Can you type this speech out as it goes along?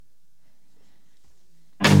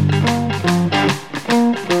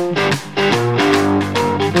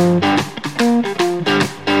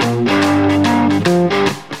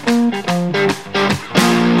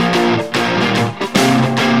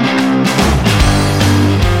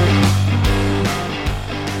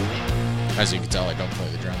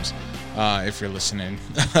drums. If you're listening,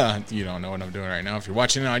 you don't know what I'm doing right now. If you're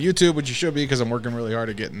watching it on YouTube, which you should be, because I'm working really hard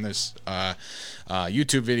at getting this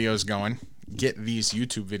YouTube videos going. Get these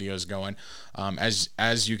YouTube videos going.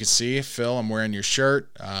 As you can see, Phil, I'm wearing your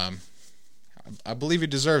shirt. I believe he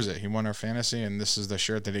deserves it. He won our fantasy, and this is the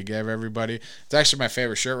shirt that he gave everybody. It's actually my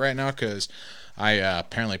favorite shirt right now because I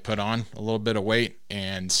apparently put on a little bit of weight,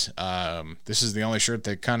 and this is the only shirt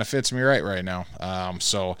that kind of fits me right now.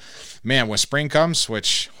 So, man, when spring comes,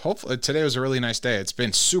 which hopefully today was a really nice day. It's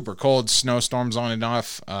been super cold, snowstorms on and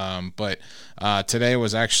off, but today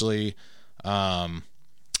was actually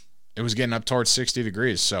it was getting up towards 60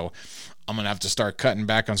 degrees, so I'm going to have to start cutting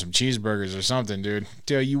back on some cheeseburgers or something, dude.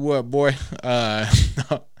 Tell you what, boy.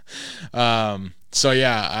 So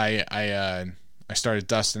yeah, I started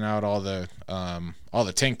dusting out all the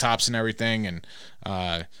tank tops and everything, and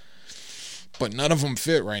but none of them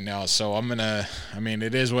fit right now. So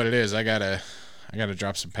it is what it is. I gotta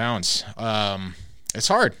drop some pounds. It's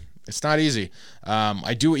hard. It's not easy.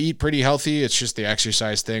 I do eat pretty healthy. It's just the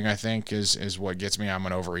exercise thing, I think, is what gets me. I'm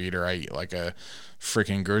an overeater. I eat like a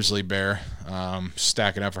freaking grizzly bear,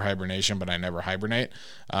 stacking up for hibernation, but I never hibernate.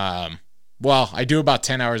 Well, I do about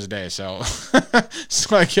 10 hours a day, so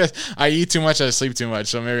so I guess I eat too much, I sleep too much,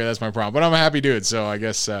 so maybe that's my problem. But I'm a happy dude, so I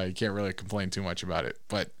guess you can't really complain too much about it.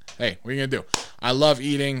 But hey, what are you gonna do? I love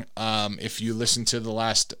eating. If you listen to the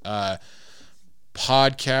last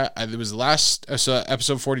podcast, it was the last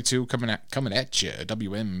episode 42 coming at you,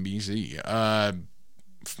 WMBZ.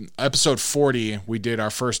 Episode 40, we did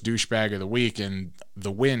our first douchebag of the week, and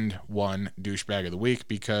the wind won douchebag of the week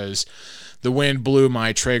because the wind blew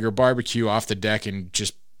my Traeger barbecue off the deck and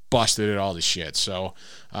just busted it all to shit. So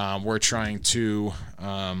we're trying to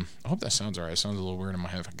I hope that sounds all right. It sounds a little weird in my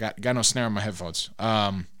head. Got no snare in my headphones.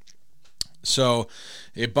 So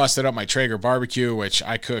it busted up my Traeger barbecue, which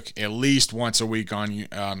I cook at least once a week on,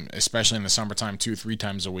 especially in the summertime, 2-3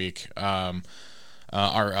 times a week.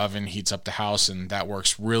 Our oven heats up the house, and that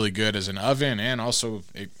works really good as an oven, and also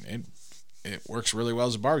it works really well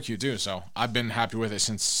as a barbecue too. So I've been happy with it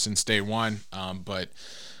since day one. But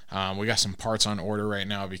we got some parts on order right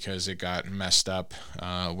now because it got messed up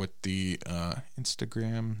with the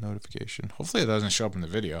Instagram notification. Hopefully it doesn't show up in the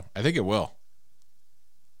video. I think it will.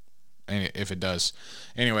 And if it does,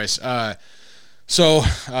 anyways. So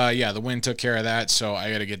the wind took care of that. So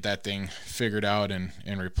I got to get that thing figured out and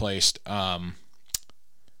replaced.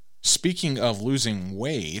 Speaking of losing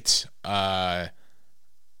weight, a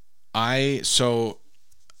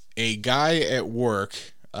guy at work,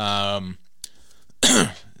 I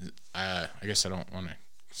guess I don't want to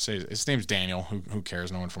say his name's Daniel. Who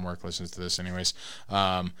cares? No one from work listens to this, anyways.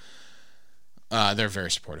 They're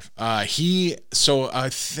very supportive. I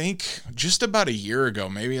think just about a year ago,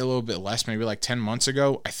 maybe a little bit less, maybe like 10 months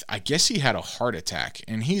ago, I guess he had a heart attack,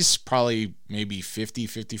 and he's probably maybe 50,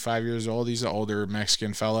 55 years old. He's an older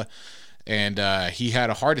Mexican fella, and he had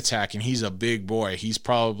a heart attack, and he's a big boy. He's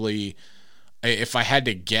probably, if I had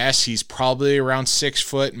to guess, he's probably around 6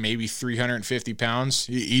 foot, maybe 350 pounds.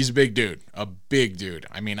 He's a big dude,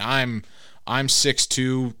 I mean, I'm 6'2",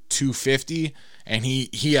 250, and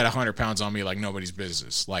he had 100 pounds on me like nobody's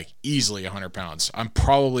business, like easily 100 pounds. I'm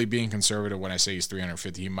probably being conservative when I say he's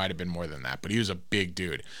 350. He might have been more than that, but he was a big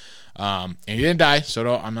dude. And he didn't die,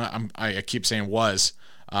 so I keep saying was,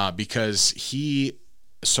 because he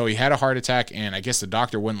had a heart attack, and I guess the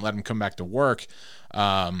doctor wouldn't let him come back to work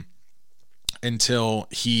until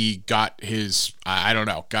he got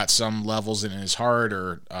got some levels in his heart,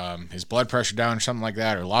 or his blood pressure down, or something like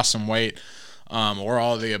that, or lost some weight. Or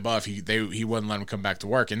all of the above. He wouldn't let him come back to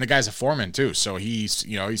work, and the guy's a foreman too. So he's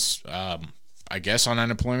I guess on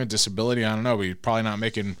unemployment, disability. I don't know, but he's probably not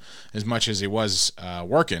making as much as he was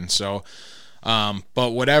working. So,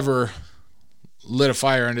 but whatever lit a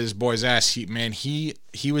fire under this boy's ass. He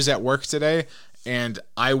was at work today, and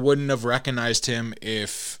I wouldn't have recognized him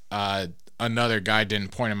if another guy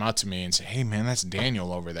didn't point him out to me and say, "Hey man, that's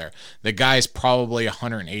Daniel over there." The guy's probably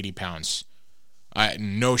 180 pounds.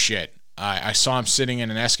 No shit. I saw him sitting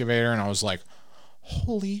in an excavator, and I was like,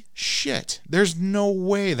 holy shit, there's no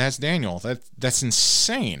way that's Daniel. That's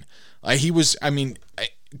insane. The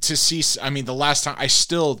last time,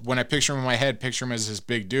 when I picture him in my head, picture him as this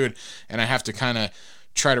big dude, and I have to kind of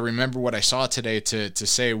try to remember what I saw today to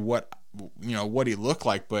say what he looked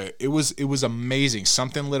like, but it was amazing.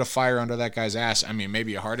 Something lit a fire under that guy's ass. I mean,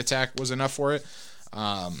 maybe a heart attack was enough for it. But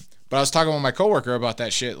I was talking with my coworker about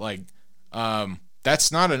that shit,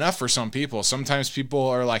 that's not enough for some people. Sometimes people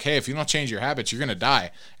are like, hey, if you don't change your habits, you're going to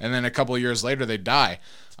die. And then a couple of years later, they die.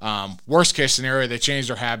 Worst case scenario, they change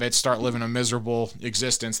their habits, start living a miserable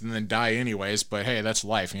existence, and then die anyways. But hey, that's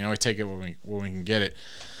life. We take it when we can get it.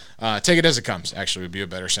 Take it as it comes, actually, would be a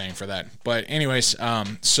better saying for that. But anyways,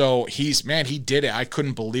 so he did it. I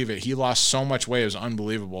couldn't believe it. He lost so much weight. It was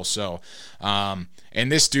unbelievable. So,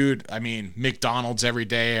 and this dude, McDonald's every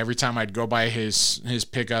day. Every time I'd go by his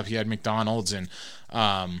pickup, he had McDonald's and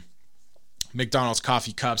McDonald's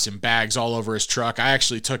coffee cups and bags all over his truck. I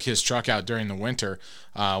actually took his truck out during the winter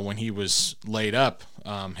when he was laid up.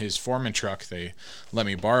 His Foreman truck, they let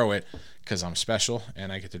me borrow it because I'm special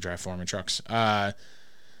and I get to drive Foreman trucks.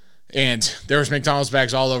 And there was McDonald's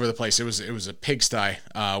bags all over the place. It was a pigsty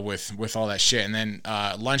with all that shit. And then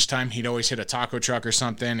lunchtime, he'd always hit a taco truck or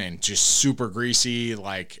something, and just super greasy.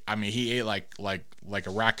 He ate like a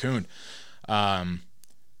raccoon.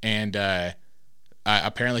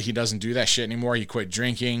 Apparently he doesn't do that shit anymore. He quit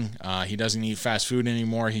drinking. He doesn't eat fast food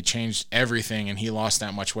anymore. He changed everything, and he lost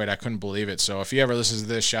that much weight. I couldn't believe it. So if he ever listens to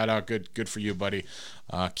this, shout out, good for you, buddy.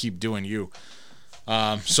 Keep doing you.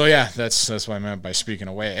 So yeah, that's what I meant by speaking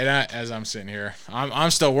of weight. And as I'm sitting here,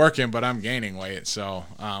 I'm still working, but I'm gaining weight. So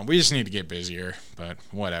we just need to get busier. But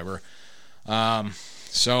whatever.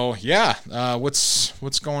 So yeah,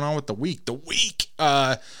 what's going on with the week?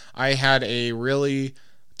 I had a really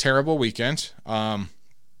terrible weekend. I'm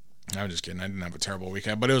just kidding. I didn't have a terrible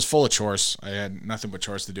weekend, but it was full of chores. I had nothing but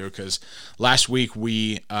chores to do because last week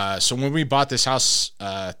so when we bought this house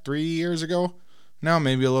 3 years ago, now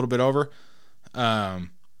maybe a little bit over.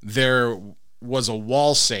 There was a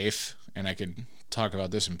wall safe, and I could talk about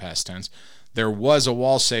this in past tense. There was a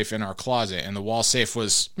wall safe in our closet, and the wall safe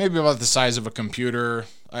was maybe about the size of a computer.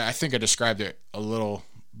 I think I described it a little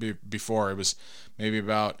before. It was maybe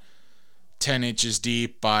about 10 inches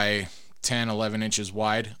deep by 10, 11 inches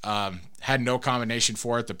wide. Had no combination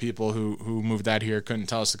for it. The people who moved out here couldn't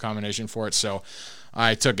tell us the combination for it, so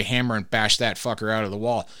I took a hammer and bashed that fucker out of the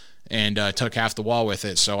wall. And took half the wall with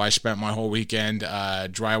it. So I spent my whole weekend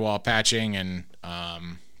drywall patching and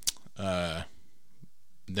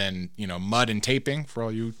then mud and taping for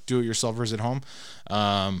all you do-it-yourselfers at home.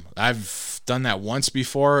 I've done that once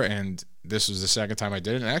before, and this was the second time I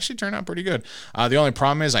did it. And it actually turned out pretty good. The only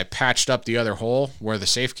problem is I patched up the other hole where the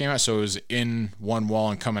safe came out, so it was in one wall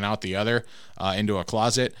and coming out the other into a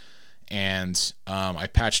closet. And I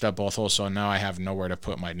patched up both holes, so now I have nowhere to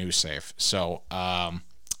put my new safe. So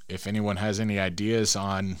if anyone has any ideas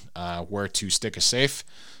on where to stick a safe,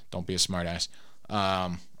 don't be a smartass.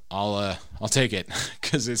 I'll take it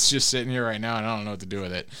because it's just sitting here right now and I don't know what to do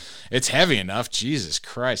with it. It's heavy enough. Jesus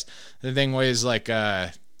Christ. The thing weighs I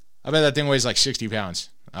bet that thing weighs like 60 pounds.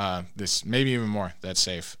 This maybe even more. That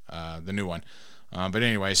safe, the new one. But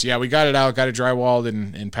anyways, yeah, we got it out, got it drywalled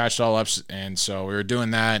and patched all up. And so we were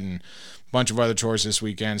doing that and a bunch of other chores this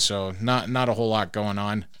weekend. So not a whole lot going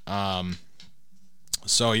on.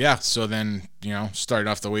 So yeah, so then, started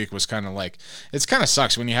off the week was kind of like, it's kind of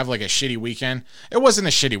sucks when you have like a shitty weekend. It wasn't a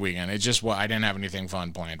shitty weekend. It just, I didn't have anything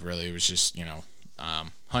fun planned really. It was just,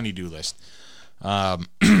 honey-do list.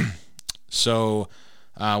 So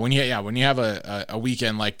when you have a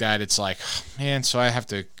weekend like that, it's like, man, so I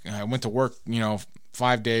went to work,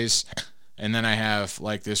 5 days and then I have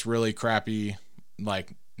like this really crappy,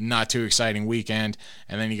 like not too exciting weekend.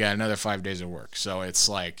 And then you got another 5 days of work. So it's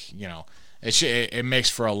like, it makes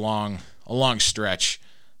for a long stretch,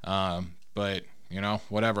 but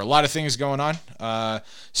whatever. A lot of things going on.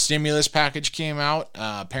 Stimulus package came out.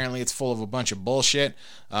 Apparently, it's full of a bunch of bullshit.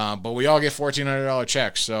 But we all get $1,400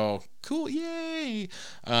 checks, so cool, yay!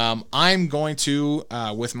 I'm going to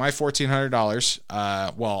with my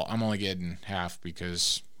 $1,400. Well, I'm only getting half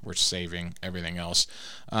because we're saving everything else.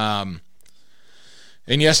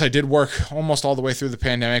 And yes, I did work almost all the way through the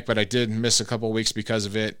pandemic, but I did miss a couple of weeks because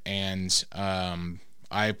of it. And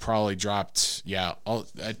I probably dropped,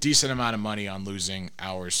 a decent amount of money on losing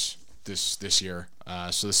hours this year.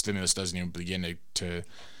 So the stimulus doesn't even begin to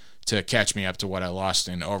catch me up to what I lost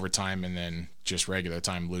in overtime and then just regular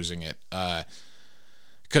time losing it.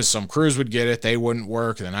 Because some crews would get it, they wouldn't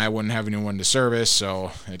work, then I wouldn't have anyone to service,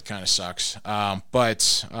 so it kind of sucks.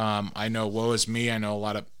 But I know, woe is me. I know a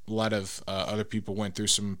lot of other people went through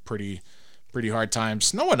some pretty hard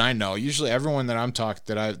times. No one I know. Usually everyone that I'm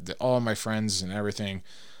talking, all of my friends and everything,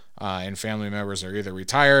 and family members are either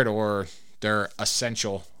retired or they're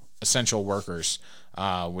essential workers,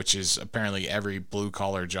 which is apparently every blue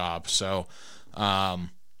collar job. So,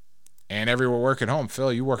 and everyone work at home.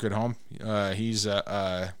 Phil, you work at home. He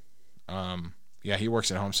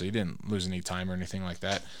works at home, so he didn't lose any time or anything like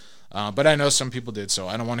that. But I know some people did, so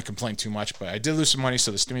I don't want to complain too much. But I did lose some money,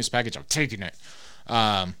 so the stimulus package, I'm taking it.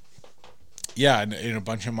 And a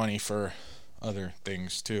bunch of money for other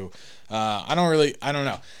things too. I don't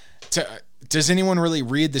know. Does anyone really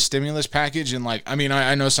read the stimulus package? And like, I mean,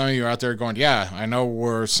 I know some of you are out there going, yeah, I know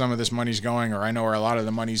where some of this money's going, or I know where a lot of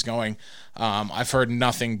the money's going. I've heard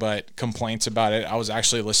nothing but complaints about it. I was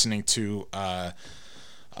actually listening to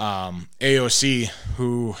AOC,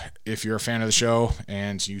 who, if you're a fan of the show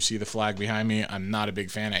and you see the flag behind me, I'm not a big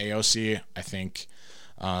fan of AOC. I think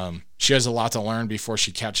she has a lot to learn before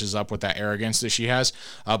she catches up with that arrogance that she has.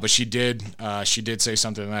 But she did say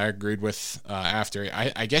something that I agreed with after.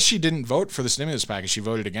 I guess she didn't vote for the stimulus package. She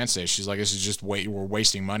voted against it. She's like, this is just we're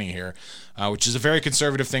wasting money here, which is a very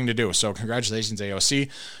conservative thing to do. So congratulations, AOC.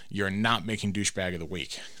 You're not making douchebag of the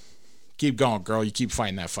week. Keep going, girl. You keep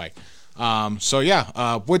fighting that fight.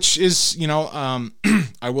 Which is,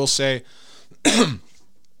 I will say,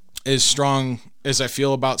 as strong as I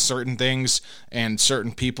feel about certain things and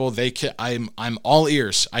certain people, I'm all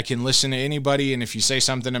ears. I can listen to anybody, and if you say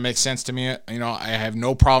something that makes sense to me, I have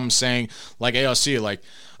no problem saying, like AOC, like,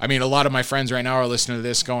 I mean, a lot of my friends right now are listening to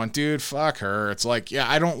this going, dude, fuck her. It's like, yeah,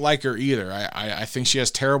 I don't like her either. I think she has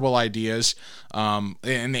terrible ideas. And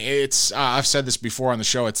it's, I've said this before on the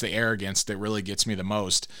show, it's the arrogance that really gets me the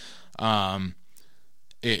most.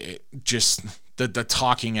 Just the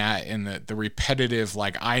talking at and the repetitive,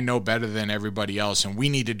 like, I know better than everybody else, and we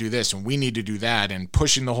need to do this and we need to do that, and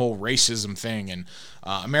pushing the whole racism thing. And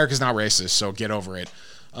America's not racist, so get over it.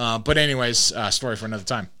 But anyways, story for another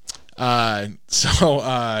time.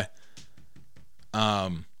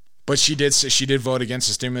 But she did vote against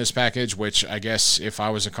the stimulus package, which I guess if I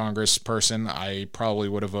was a Congress person, I probably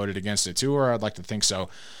would have voted against it too, or I'd like to think so.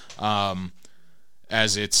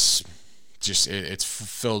 As it's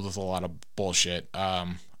filled with a lot of bullshit.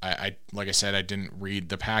 I like I said, I didn't read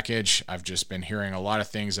the package. I've just been hearing a lot of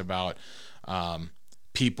things about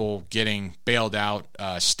people getting bailed out,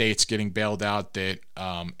 states getting bailed out that,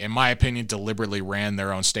 in my opinion, deliberately ran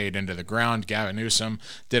their own state into the ground. Gavin Newsom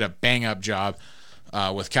did a bang-up job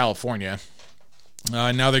with California.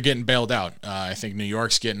 Now they're getting bailed out. I think New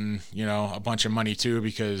York's getting, a bunch of money too,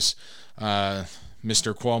 because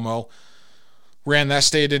Mr. Cuomo ran that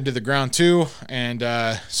state into the ground too. And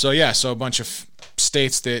so a bunch of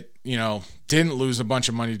states that, didn't lose a bunch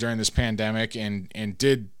of money during this pandemic and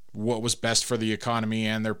did what was best for the economy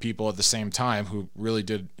and their people at the same time, who really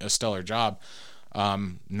did a stellar job.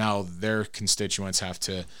 Now their constituents have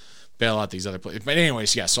to bail out these other places. But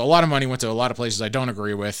anyways, yeah, so a lot of money went to a lot of places I don't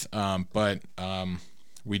agree with. But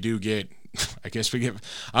we do get, I guess we get,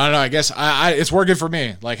 I don't know, I guess it's working for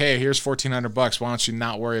me. Like, hey, here's $1,400. Why don't you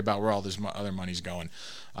not worry about where all this other money's going?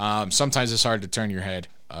 Sometimes it's hard to turn your head.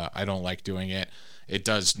 I don't like doing it. It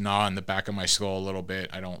does gnaw in the back of my skull a little bit.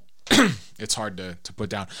 It's hard to put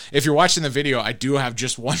down. If you're watching the video, I do have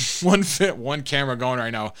just one camera going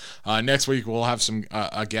right now. Next week we'll have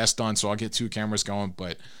a guest on, so I'll get two cameras going.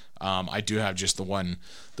 But I do have just the one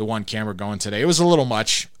camera going today. It was a little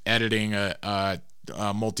much editing a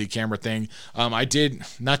multi-camera thing. I did,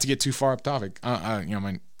 not to get too far off topic.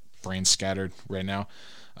 My brain's scattered right now.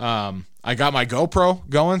 I got my GoPro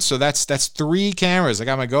going, so that's three cameras. I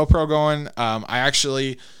got my GoPro going.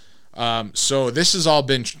 So this has all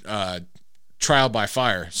been trial by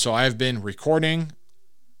fire. So I've been recording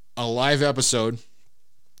a live episode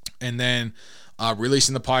and then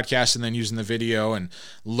releasing the podcast and then using the video and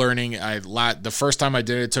learning. The first time I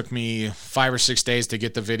did it, took me 5 or 6 days to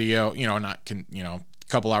get the video, a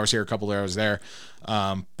couple hours here, a couple hours there.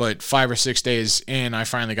 But 5 or 6 days in, I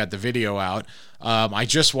finally got the video out. I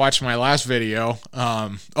just watched my last video.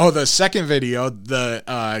 The second video,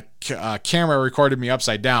 the camera recorded me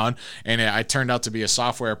upside down, and it turned out to be a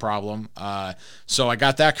software problem. So I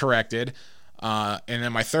got that corrected. And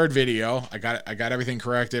then my third video, I got everything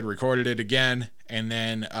corrected, recorded it again, and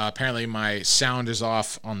then apparently my sound is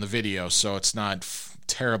off on the video, so it's not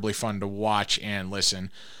terribly fun to watch and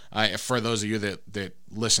listen. For those of you that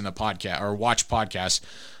listen to podcast or watch podcasts,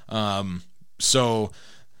 so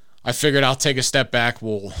I figured I'll take a step back.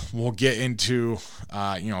 We'll get into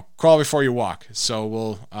crawl before you walk. So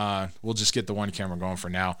we'll just get the one camera going for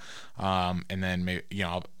now, and then maybe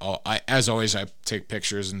as always, I take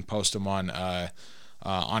pictures and post them on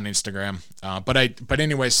Instagram. But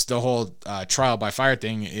anyways, the whole trial by fire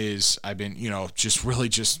thing is I've been just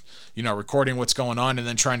recording what's going on and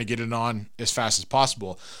then trying to get it on as fast as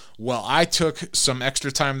possible. Well, I took some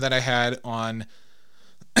extra time that I had on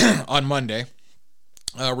Monday.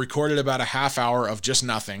 Recorded about a half hour of just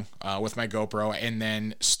nothing with my GoPro, and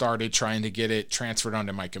then started trying to get it transferred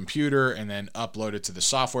onto my computer and then upload it to the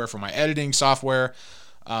software for my editing software,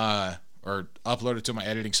 or upload it to my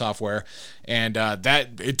editing software. And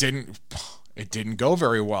that it didn't it didn't go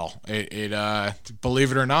very well.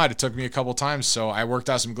 Believe it or not, it took me a couple times. So I worked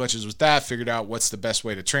out some glitches with that, figured out what's the best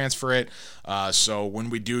way to transfer it. So when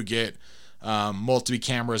we do get multi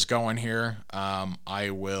cameras going here, I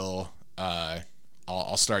will.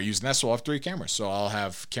 I'll start using that. So I'll have 3 cameras. So I'll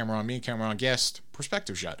have camera on me, camera on guest,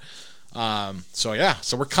 perspective shot. So yeah,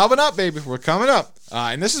 so we're coming up, baby. We're coming up.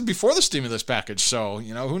 And this is before the stimulus package. So,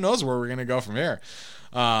 who knows where we're going to go from here.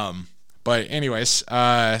 But anyways,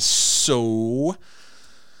 so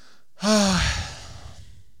I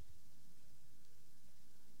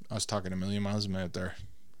was talking a million miles a minute there.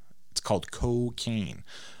 It's called cocaine.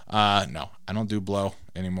 No, I don't do blow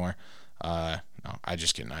anymore. No, I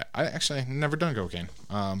just kidding. I actually never done cocaine.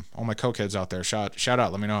 All my cokeheads out there, shout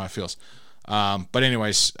out. Let me know how it feels. But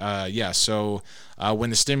anyways, yeah. So when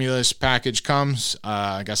the stimulus package comes,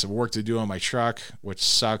 I got some work to do on my truck, which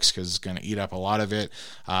sucks because it's going to eat up a lot of it.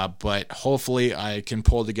 But hopefully I can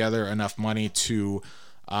pull together enough money to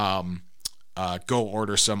go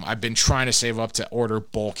order some. I've been trying to save up to order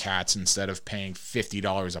bulk hats instead of paying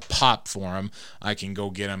 $50 a pop for them. I can go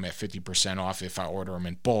get them at 50% off if I order them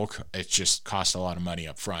in bulk. It just costs a lot of money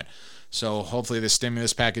up front. So hopefully the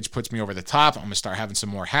stimulus package puts me over the top. I'm going to start having some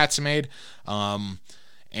more hats made. Yeah,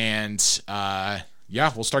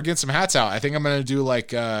 we'll start getting some hats out. I think I'm going to do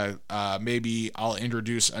like maybe I'll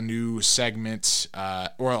introduce a new segment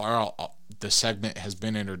the segment has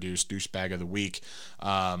been introduced, Douchebag of the Week.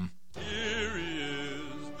 Here he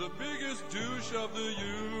is, the biggest douche of the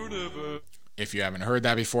universe. If you haven't heard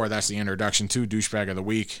that before, that's the introduction to Douchebag of the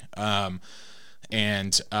Week.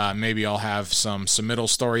 And maybe I'll have some submittal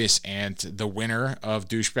stories, and the winner of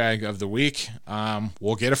Douchebag of the Week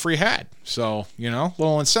will get a free hat. So,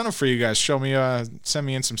 little incentive for you guys. Send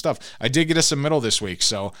me in some stuff. I did get a submittal this week,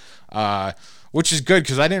 so which is good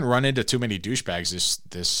because I didn't run into too many douchebags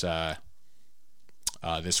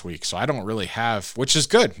this week, so I don't really have, which is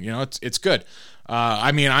good. It's good.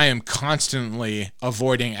 I am constantly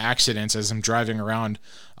avoiding accidents as I'm driving around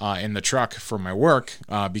in the truck for my work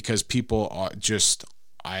because people are just,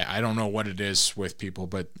 I don't know what it is with people,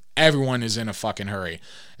 but everyone is in a fucking hurry.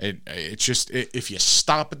 It's just, if you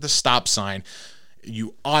stop at the stop sign,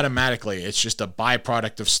 you automatically, it's just a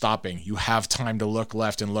byproduct of stopping. You have time to look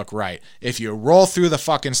left and look right. If you roll through the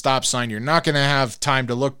fucking stop sign, you're not going to have time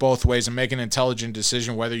to look both ways and make an intelligent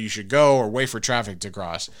decision whether you should go or wait for traffic to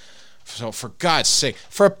cross. So for God's sake,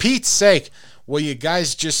 for Pete's sake, will you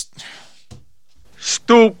guys just...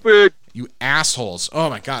 Stupid! You assholes.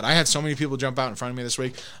 Oh my God, I had so many people jump out in front of me this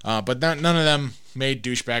week, but none of them made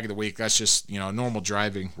Douchebag of the Week. That's just, normal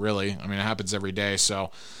driving, really. It happens every day,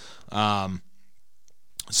 so...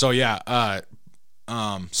 So yeah,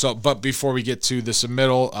 but before we get to the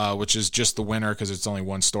submittal, which is just the winner because it's only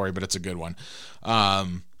one story, but it's a good one.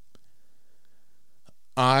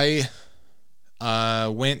 I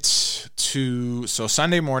went to, so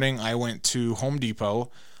Sunday morning I went to Home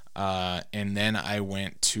Depot, and then I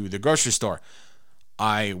went to the grocery store.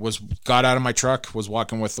 I got out of my truck, was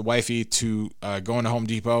walking with the wifey to go into Home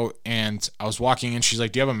Depot, and I was walking in. She's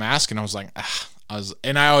like, "Do you have a mask?" And I was like,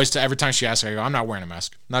 and I always, every time she asks, I go, "I'm not wearing a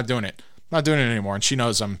mask. Not doing it. Not doing it anymore." And she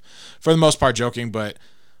knows I'm, for the most part, joking. But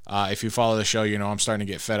if you follow the show, I'm starting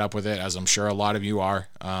to get fed up with it, as I'm sure a lot of you are.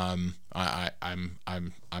 I'm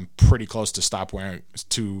pretty close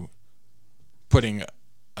to putting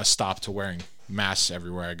a stop to wearing masks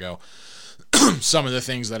everywhere I go. Some of the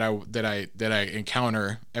things that I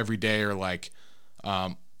encounter every day are like.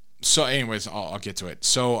 So anyways, I'll get to it.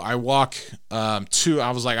 So I walk I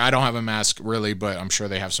was like, I don't have a mask really, but I'm sure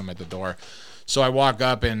they have some at the door. So I walk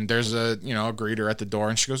up and there's a greeter at the door,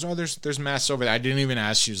 and she goes, "Oh, there's masks over there." I didn't even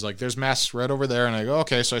ask. She was like, "There's masks right over there." And I go,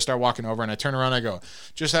 "Okay." So I start walking over and I turn around and I go,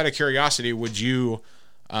 "Just out of curiosity, would you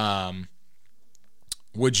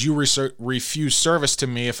refuse service to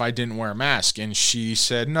me if I didn't wear a mask?" And she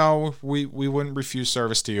said, "No, we wouldn't refuse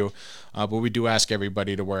service to you, but we do ask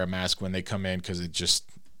everybody to wear a mask when they come in because it just,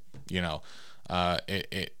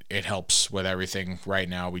 it helps with everything right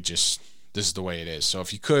now. This is the way it is. So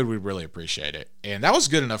if you could, we'd really appreciate it." And that was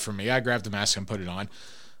good enough for me. I grabbed the mask and put it on.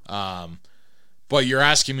 But you're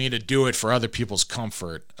asking me to do it for other people's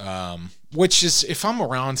comfort, which is, if I'm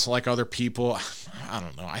around like other people, I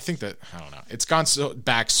don't know. I don't know. It's gone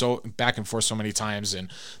back and forth so many times, and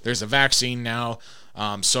there's a vaccine now.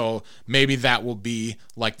 So maybe that will be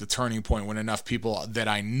like the turning point when enough people that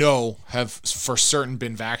I know have for certain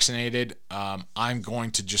been vaccinated. I'm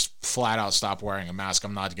going to just flat out stop wearing a mask.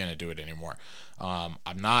 I'm not going to do it anymore. I'm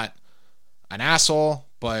not an asshole,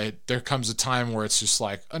 but there comes a time where it's just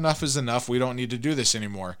like, enough is enough. We don't need to do this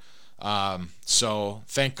anymore. So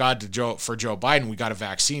thank God for Joe Biden, we got a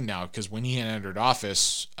vaccine now, because when he entered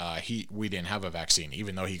office, we didn't have a vaccine,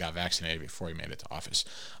 even though he got vaccinated before he made it to office.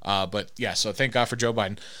 But yeah, so thank God for Joe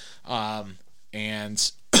Biden.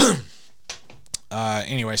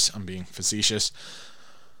 Anyways, I'm being facetious.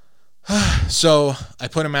 So I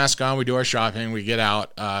put a mask on, we do our shopping, we get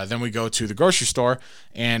out, then we go to the grocery store,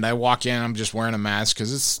 and I walk in, I'm just wearing a mask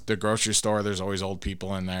because it's the grocery store, there's always old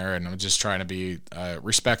people in there, and I'm just trying to be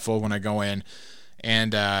respectful when I go in.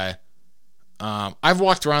 And I've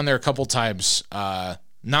walked around there a couple times,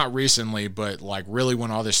 not recently, but like really when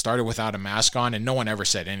all this started, without a mask on, and no one ever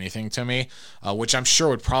said anything to me, which I'm sure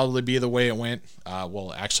would probably be the way it went.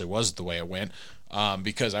 Well, it actually was the way it went,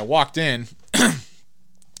 because I walked in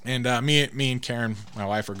and me and Karen, my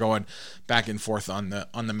wife, are going back and forth on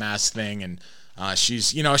the mask thing, and she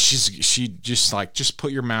just like, just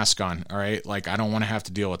put your mask on, all right? Like, I don't want to have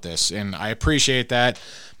to deal with this, and I appreciate that.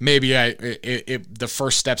 Maybe the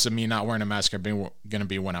first steps of me not wearing a mask are going to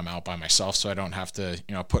be when I'm out by myself, so I don't have to,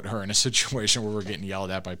 put her in a situation where we're getting yelled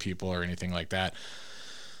at by people or anything like that.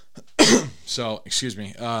 So, excuse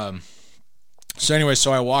me. So anyway,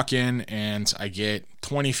 so I walk in and I get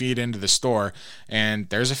 20 feet into the store, and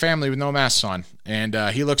there's a family with no masks on, and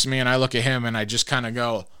he looks at me and I look at him, and I just kind of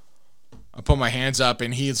go, I put my hands up,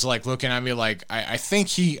 and he's like looking at me like, I think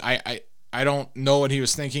I don't know what he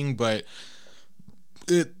was thinking, but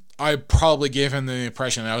I probably gave him the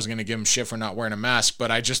impression that I was going to give him shit for not wearing a mask,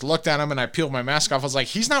 but I just looked at him and I peeled my mask off. I was like,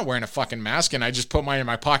 he's not wearing a fucking mask. And I just put mine in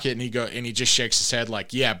my pocket, and he just shakes his head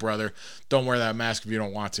like, yeah, brother, don't wear that mask if you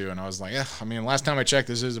don't want to. And I was like, last time I checked,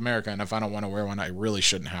 this is America, and if I don't want to wear one, I really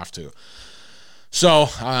shouldn't have to. So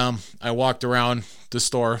I walked around the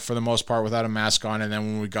store for the most part without a mask on, and then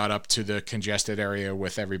when we got up to the congested area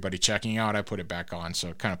with everybody checking out, I put it back on. So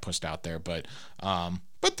it kind of pushed out there, but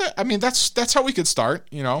that's how we could start.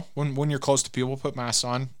 When you're close to people, put masks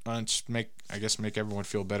on, just make everyone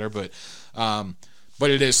feel better. But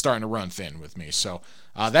it is starting to run thin with me. So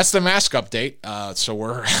that's the mask update. So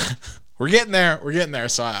we're we're getting there.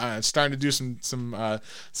 So I'm starting to do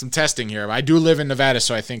some testing here. I do live in Nevada,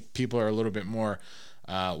 so I think people are a little bit more.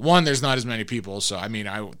 There's not as many people, so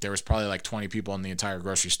there was probably like 20 people in the entire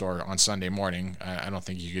grocery store on Sunday morning. I don't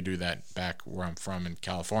think you could do that back where I'm from in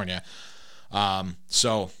California.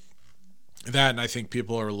 So that, and I think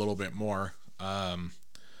people are a little bit more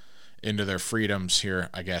into their freedoms here,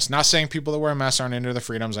 I guess. Not saying people that wear masks aren't into their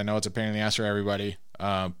freedoms. I know it's a pain in the ass for everybody,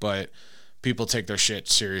 but people take their shit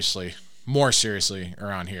more seriously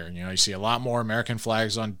around here. You see a lot more American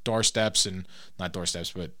flags on doorsteps, and not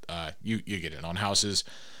doorsteps, but you get it, on houses.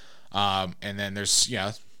 And then there's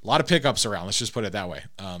a lot of pickups around. Let's just put it that way.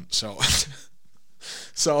 So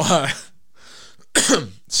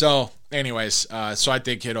anyways, so I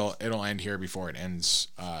think it'll end here before it ends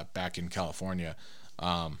back in California.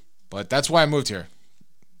 But that's why I moved here.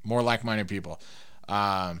 More like-minded people.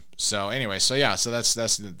 So anyway, so that's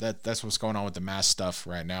what's going on with the mask stuff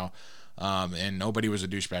right now. And nobody was a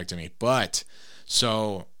douchebag to me. But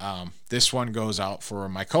so this one goes out for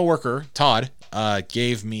my coworker, Todd,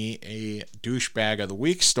 gave me a douchebag of the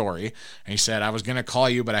week story. And he said, I was going to call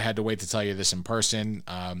you, but I had to wait to tell you this in person.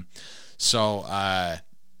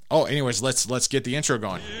 Anyways, let's get the intro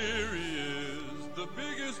going. Here he is, the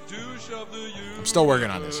biggest douche of the universe. I'm still working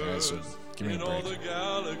on this, guys, so give me a break. In all the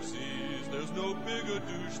galaxies, there's no bigger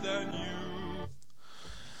douche than you.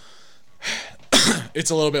 It's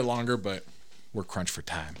a little bit longer, but we're crunched for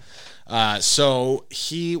time. So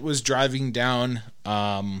he was driving down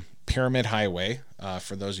Pyramid Highway.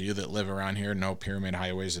 For those of you that live around here, know Pyramid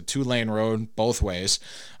Highway is a 2-lane road both ways.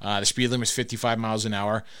 The speed limit is 55 miles an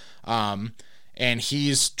hour. And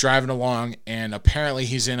he's driving along, and apparently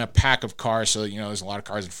he's in a pack of cars. So, there's a lot of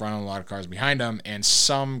cars in front of him, a lot of cars behind him. And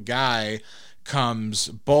some guy comes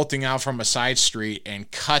bolting out from a side street and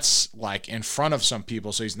cuts like in front of some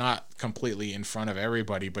people. So he's not completely in front of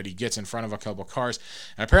everybody, but he gets in front of a couple of cars.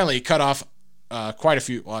 And apparently he cut off quite a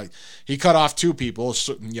few. Well, he cut off 2 people.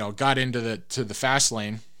 So, got into the fast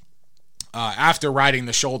lane after riding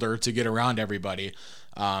the shoulder to get around everybody.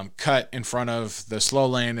 Cut in front of the slow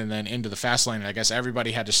lane and then into the fast lane. And I guess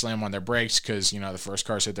everybody had to slam on their brakes because the first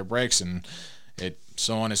cars hit their brakes and it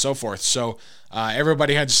so on and so forth. So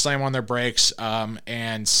everybody had to slam on their brakes.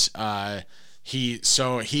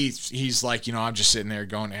 He's like, I'm just sitting there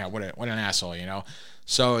going, yeah, what an asshole,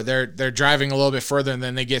 So they're driving a little bit further, and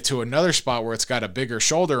then they get to another spot where it's got a bigger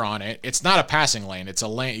shoulder on it. It's not a passing lane; it's a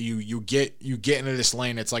lane. You get into this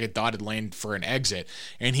lane. It's like a dotted lane for an exit,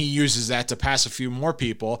 and he uses that to pass a few more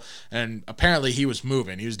people. And apparently, he was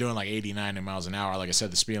moving. He was doing like 89 miles an hour. Like I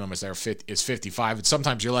said, the speed limit there is 55, and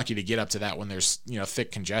sometimes you're lucky to get up to that when there's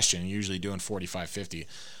thick congestion. You're usually doing 45, 50.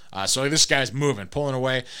 So this guy's moving, pulling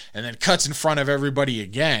away, and then cuts in front of everybody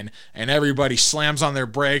again, and everybody slams on their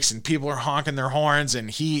brakes, and people are honking their horns, and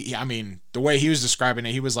the way he was describing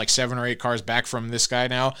it, he was like 7 or 8 cars back from this guy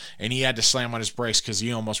now, and he had to slam on his brakes because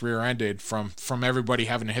he almost rear-ended from everybody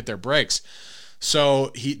having to hit their brakes.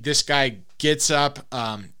 So this guy gets up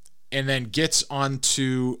and then gets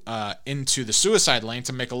onto into the suicide lane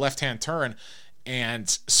to make a left-hand turn. And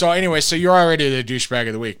so anyway, so you're already the douchebag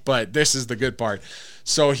of the week, but this is the good part.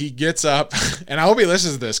 So he gets up, and I hope he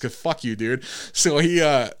listens to this, because fuck you, dude. So he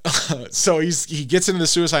gets into the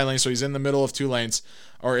suicide lane, so he's in the middle of 2 lanes,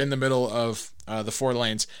 or in the middle of the 4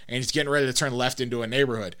 lanes, and he's getting ready to turn left into a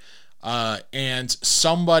neighborhood. And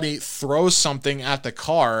somebody throws something at the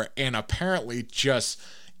car, and apparently just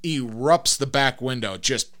erupts the back window,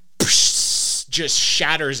 just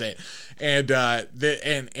shatters it,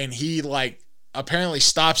 and he apparently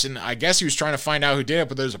stops, and I guess he was trying to find out who did it,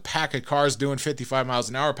 but there's a pack of cars doing 55 miles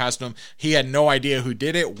an hour past him. He had no idea who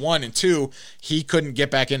did it, 1, and 2, he couldn't get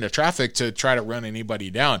back into traffic to try to run anybody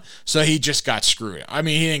down. So he just got screwed. I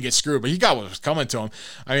mean, he didn't get screwed, but he got what was coming to him.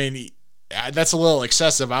 I mean, that's a little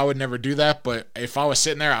excessive. I would never do that, but if I was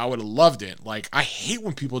sitting there, I would have loved it. Like, I hate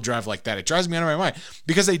when people drive like that. It drives me out of my mind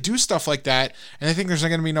because they do stuff like that and they think there's not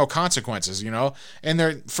going to be no consequences, and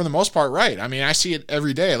they're, for the most part, right. I mean, I see it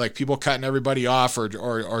every day, like people cutting everybody off or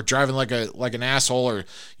driving like an asshole, or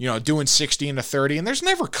doing 60 into 30, and there's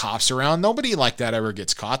never cops around. Nobody like that ever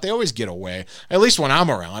gets caught. They always get away. At least when I'm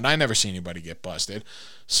around, I never see anybody get busted.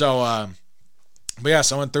 So but yeah,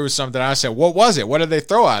 someone threw something. I said, what was it? What did they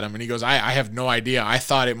throw at him? And he goes, I have no idea. I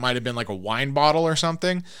thought it might have been like a wine bottle or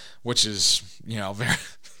something, which is, very,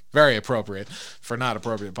 very appropriate for not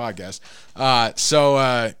appropriate podcast.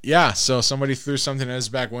 So somebody threw something in his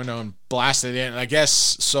back window and blasted it. And I guess,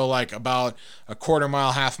 so like about a quarter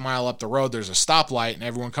mile, half mile up the road, there's a stoplight, and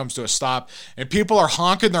everyone comes to a stop, and people are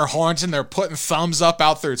honking their horns, and they're putting thumbs up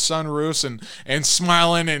out their sunroofs and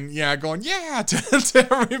smiling and going to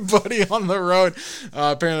everybody on the road.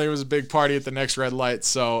 Apparently it was a big party at the next red light.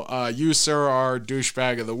 So you, sir, are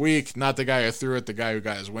douchebag of the week, not the guy who threw it, the guy who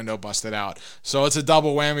got his window busted out. So it's a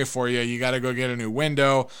double whammy for you. You got to go get a new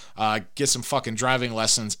window, get some fucking driving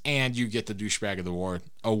lessons, and you get the douchebag of the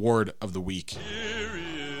award of the week. Here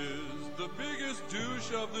he is, the biggest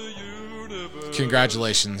douche of the universe.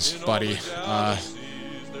 Congratulations, buddy.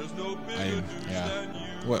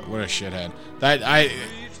 What a shithead. That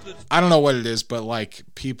I don't know what it is, but like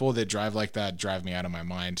people that drive like that drive me out of my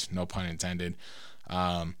mind. No pun intended.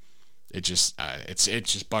 It just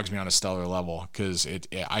bugs me on a stellar level because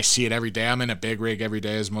I see it every day. I'm in a big rig every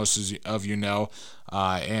day, as most of you know,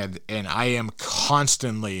 and I am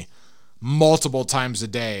constantly, multiple times a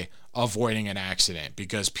day, avoiding an accident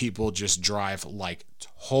because people just drive like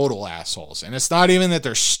total assholes. And it's not even that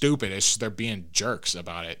they're stupid; it's just they're being jerks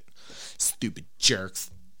about it. Stupid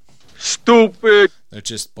jerks. Stupid. They're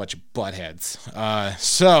just a bunch of buttheads.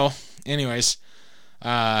 So, anyways.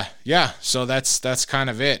 So that's kind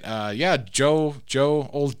of it.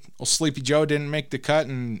 Old Sleepy Joe didn't make the cut,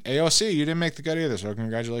 and AOC, you didn't make the cut either, so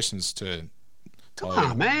congratulations to Come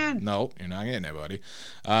on, man. No, you're not getting it, buddy.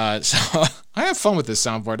 So I have fun with this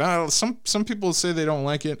soundboard. Some people say they don't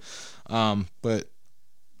like it, but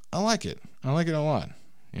I like it. I like it a lot.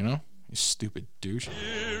 You stupid douche.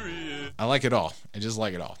 I like it all. I just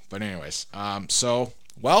like it all. But anyways,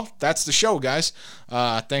 well, that's the show, guys.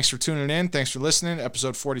 Thanks for tuning in. Thanks for listening.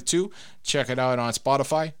 Episode 42. Check it out on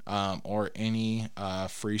Spotify or any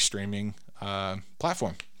free streaming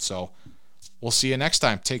platform. So we'll see you next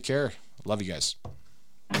time. Take care. Love you guys.